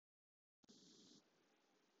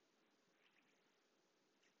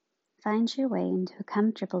Find your way into a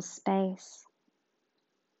comfortable space.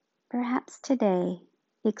 Perhaps today,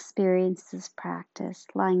 experience this practice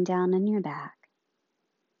lying down on your back.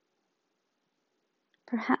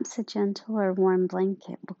 Perhaps a gentle or warm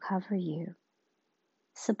blanket will cover you,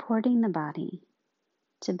 supporting the body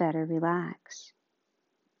to better relax.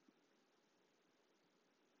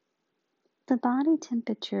 The body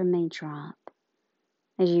temperature may drop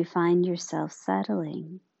as you find yourself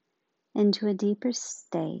settling into a deeper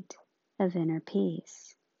state of inner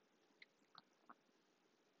peace.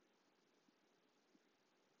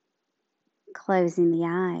 Closing the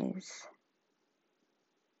eyes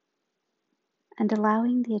and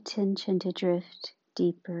allowing the attention to drift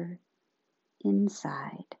deeper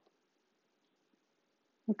inside,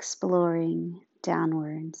 exploring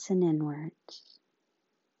downwards and inwards.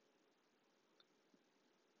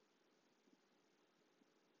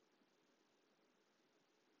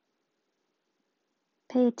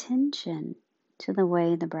 Pay attention to the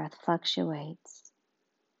way the breath fluctuates,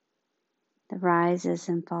 the rises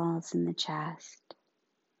and falls in the chest.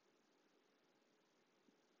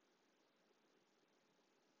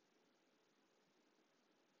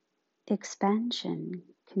 Expansion,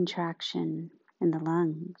 contraction in the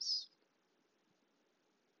lungs.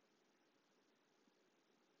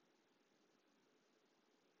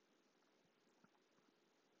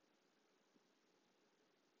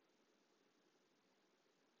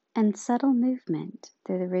 And subtle movement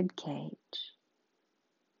through the rib cage,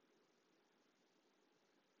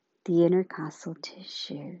 the intercostal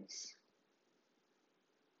tissues,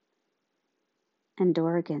 and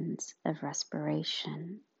organs of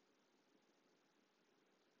respiration.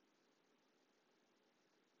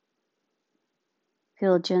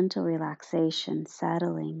 Feel gentle relaxation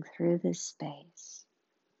settling through this space,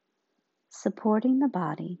 supporting the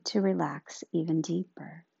body to relax even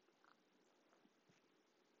deeper.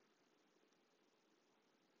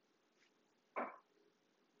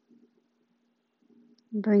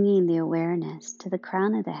 Bringing the awareness to the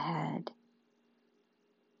crown of the head.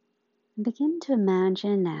 Begin to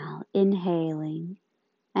imagine now inhaling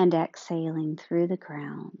and exhaling through the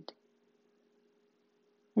crown,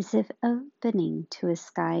 as if opening to a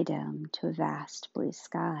sky dome, to a vast blue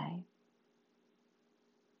sky.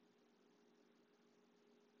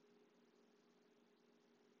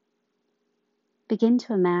 Begin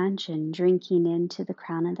to imagine drinking into the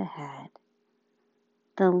crown of the head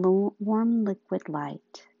the warm liquid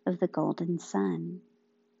light of the golden sun.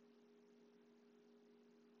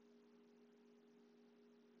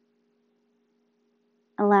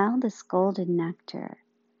 Allow this golden nectar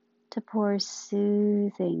to pour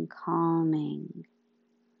soothing, calming,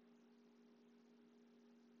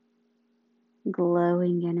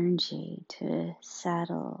 glowing energy to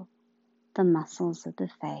settle the muscles of the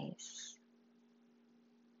face,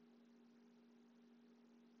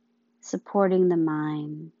 supporting the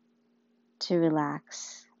mind to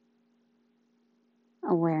relax,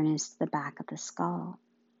 awareness to the back of the skull.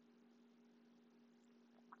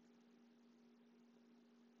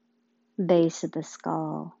 Base of the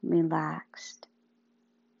skull relaxed,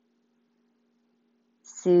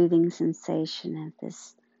 soothing sensation of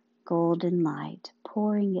this golden light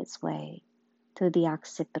pouring its way through the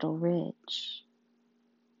occipital ridge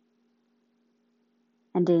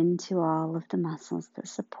and into all of the muscles that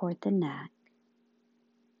support the neck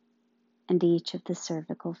and each of the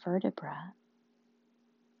cervical vertebrae.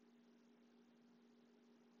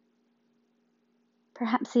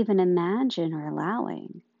 Perhaps even imagine or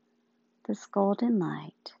allowing this golden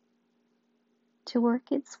light to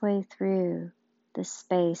work its way through the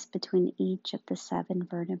space between each of the 7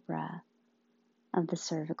 vertebrae of the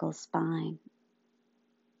cervical spine.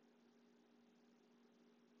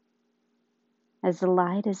 As the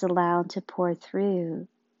light is allowed to pour through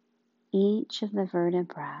each of the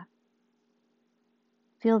vertebrae,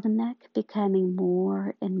 feel the neck becoming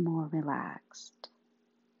more and more relaxed,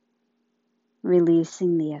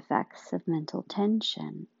 releasing the effects of mental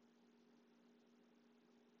tension,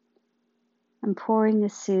 and pouring a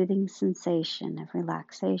soothing sensation of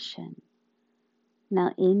relaxation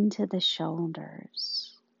now into the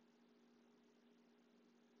shoulders,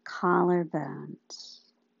 collarbones,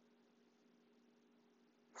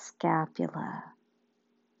 scapula,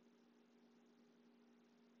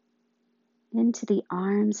 into the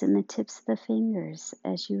arms and the tips of the fingers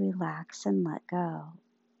as you relax and let go.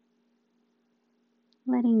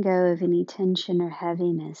 Letting go of any tension or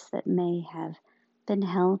heaviness that may have been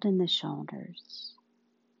held in the shoulders.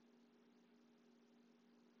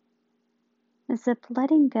 As if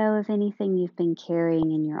letting go of anything you've been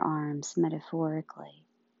carrying in your arms metaphorically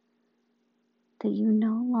that you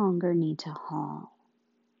no longer need to haul.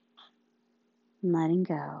 letting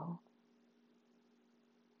go,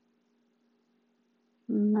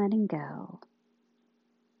 letting go,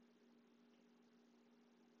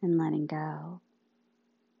 and letting go.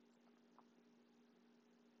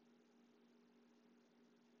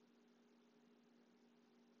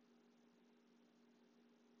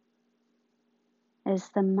 As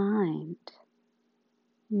the mind,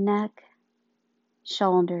 neck,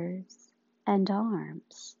 shoulders, and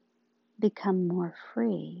arms become more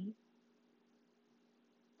free,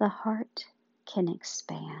 the heart can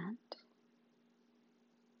expand,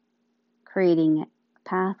 creating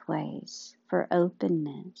pathways for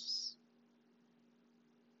openness,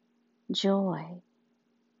 joy,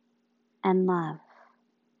 and love.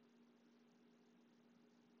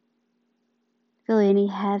 Feel any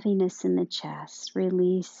heaviness in the chest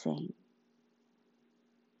releasing,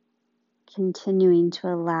 continuing to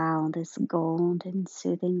allow this golden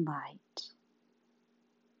soothing light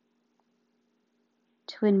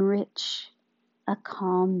to enrich a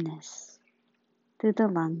calmness through the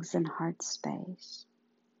lungs and heart space,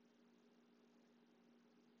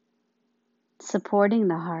 supporting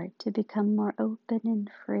the heart to become more open and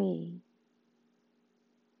free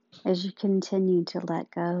as you continue to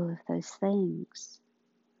let go of those things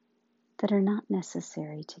that are not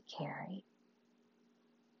necessary to carry.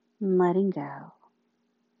 And letting go,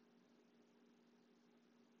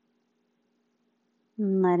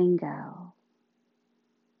 and letting go,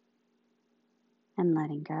 and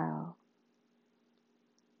letting go.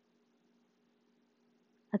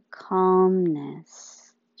 A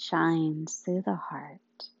calmness shines through the heart,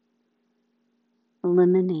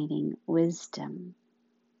 illuminating wisdom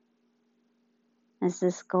as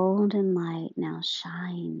this golden light now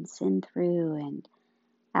shines in through and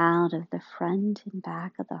out of the front and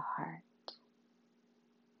back of the heart.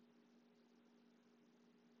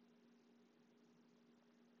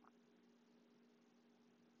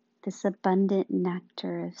 This abundant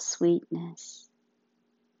nectar of sweetness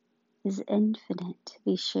is infinite to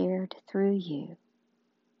be shared through you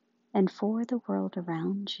and for the world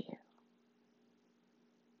around you.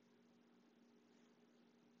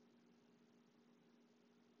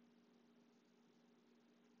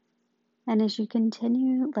 And as you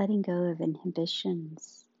continue letting go of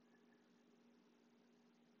inhibitions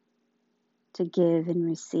to give and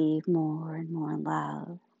receive more and more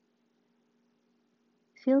love,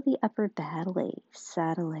 feel the upper belly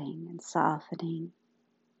settling and softening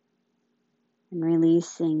and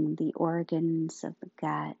releasing the organs of the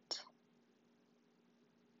gut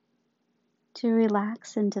to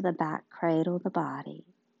relax into the back cradle of the body.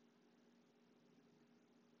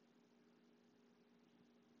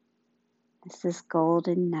 As this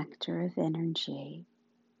golden nectar of energy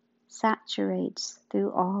saturates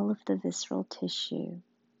through all of the visceral tissue,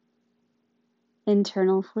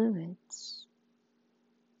 internal fluids,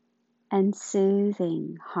 and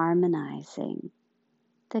soothing, harmonizing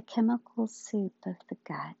the chemical soup of the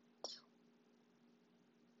gut,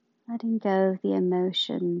 letting go of the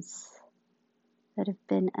emotions that have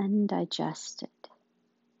been undigested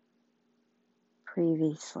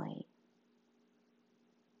previously,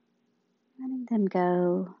 letting them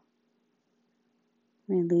go,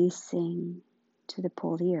 releasing to the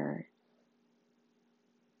pole of the earth,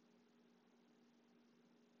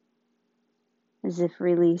 as if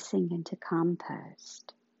releasing into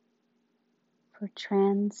compost for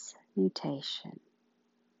transmutation,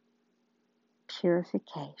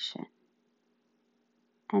 purification,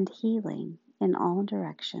 and healing in all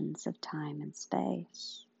directions of time and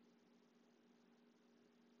space.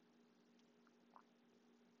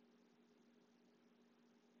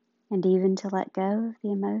 And even to let go of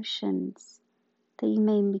the emotions that you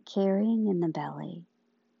may be carrying in the belly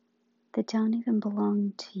that don't even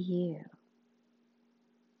belong to you.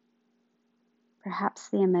 Perhaps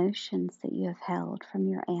the emotions that you have held from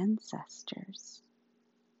your ancestors,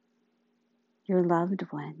 your loved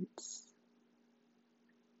ones,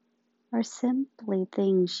 or simply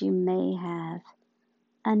things you may have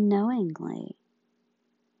unknowingly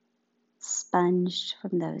sponged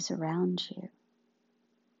from those around you.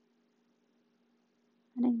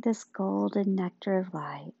 Letting this golden nectar of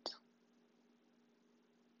light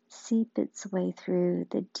seep its way through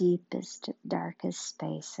the deepest, darkest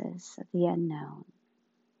spaces of the unknown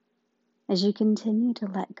as you continue to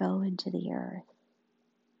let go into the earth.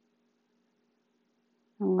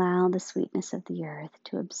 Allow the sweetness of the earth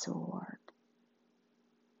to absorb.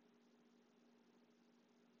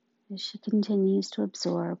 As she continues to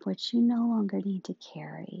absorb what you no longer need to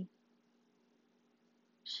carry,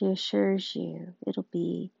 she assures you it'll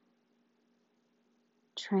be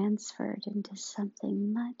transferred into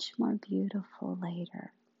something much more beautiful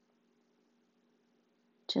later.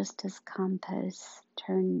 just as compost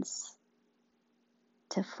turns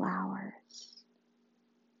to flowers.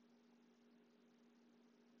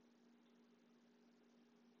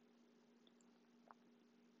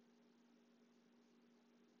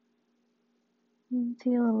 And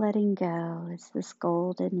feel a letting go as this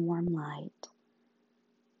golden warm light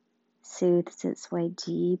soothes its way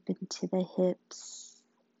deep into the hips,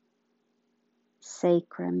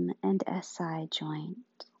 sacrum, and SI joint,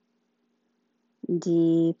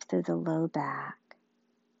 deep through the low back,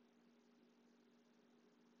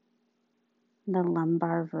 the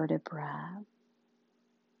lumbar vertebra,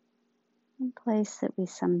 a place that we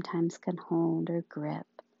sometimes can hold or grip,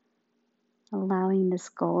 allowing this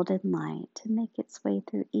golden light to make its way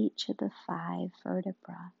through each of the 5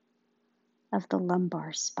 vertebrae of the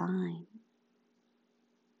lumbar spine,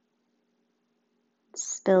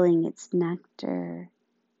 spilling its nectar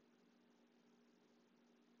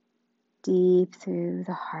deep through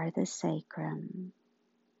the heart of the sacrum,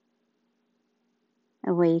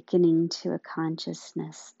 awakening to a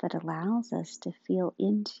consciousness that allows us to feel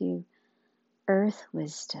into earth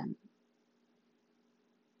wisdom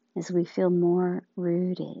as we feel more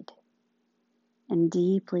rooted and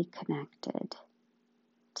deeply connected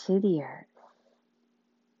to the earth.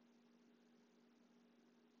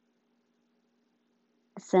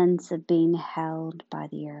 A sense of being held by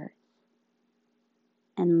the earth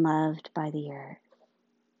and loved by the earth,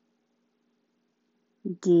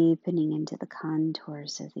 deepening into the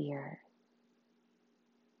contours of the earth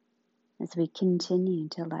as we continue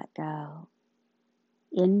to let go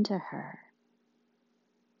into her,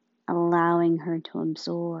 allowing her to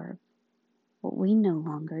absorb what we no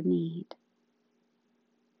longer need,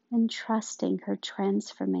 and trusting her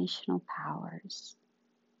transformational powers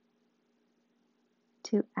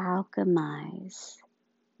to alchemize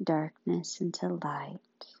darkness into light,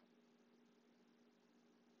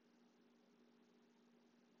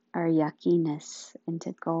 our yuckiness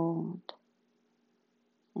into gold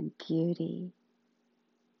and beauty,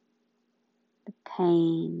 the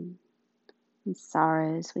pain and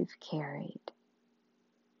sorrows we've carried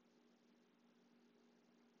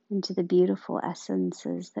into the beautiful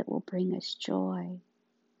essences that will bring us joy,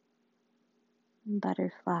 and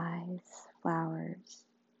butterflies, flowers,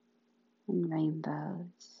 and rainbows.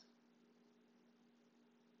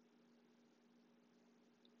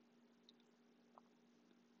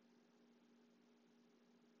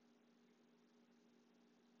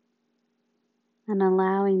 And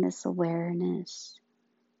allowing this awareness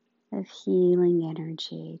of healing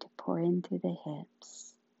energy to pour in through the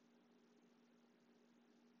hips,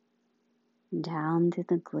 down through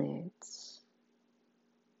the glutes,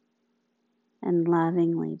 and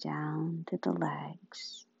lovingly down through the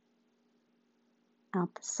legs,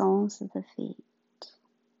 out the soles of the feet.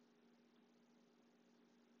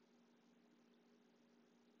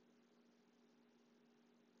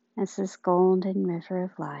 As this golden river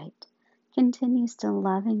of light continues to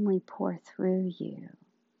lovingly pour through you,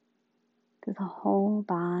 through the whole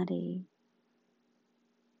body,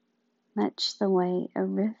 much the way a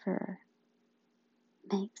river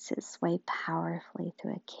makes its way powerfully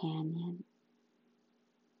through a canyon.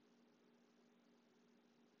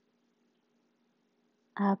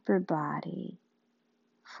 Upper body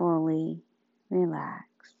fully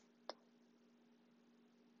relaxed.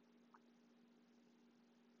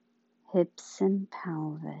 Hips and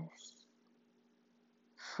pelvis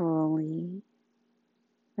fully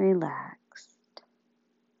relaxed.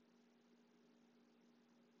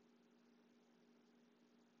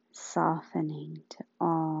 Softening to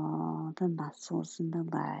all the muscles in the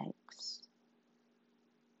legs,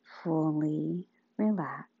 fully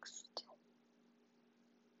relaxed.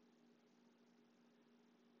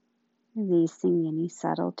 Releasing any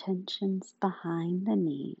subtle tensions behind the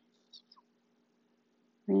knees.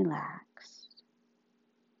 Relaxed.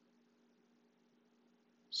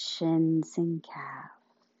 Shins and calf.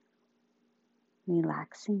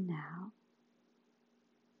 Relaxing now.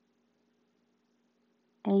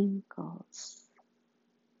 Ankles.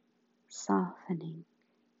 Softening.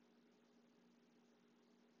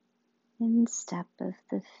 Instep of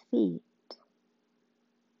the feet.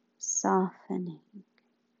 Softening.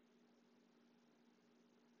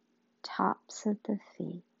 Tops of the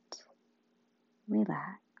feet.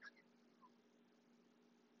 Relax.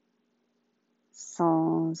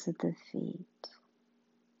 Soles of the feet.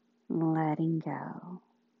 Letting go.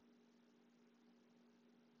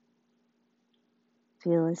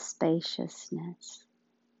 Feel a spaciousness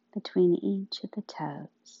between each of the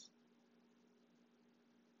toes.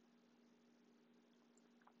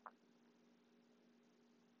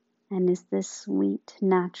 And as this sweet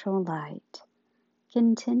natural light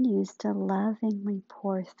continues to lovingly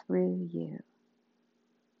pour through you.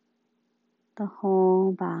 The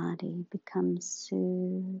whole body becomes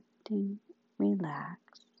soothed and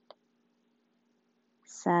relaxed,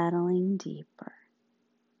 settling deeper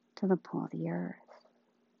to the pull of the earth.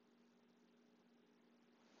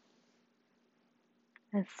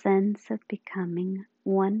 A sense of becoming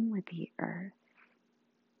one with the earth,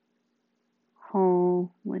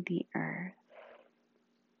 whole with the earth,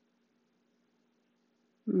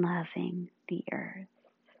 loving the earth.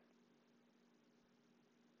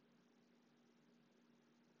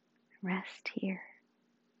 Rest here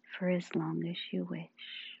for as long as you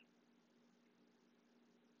wish.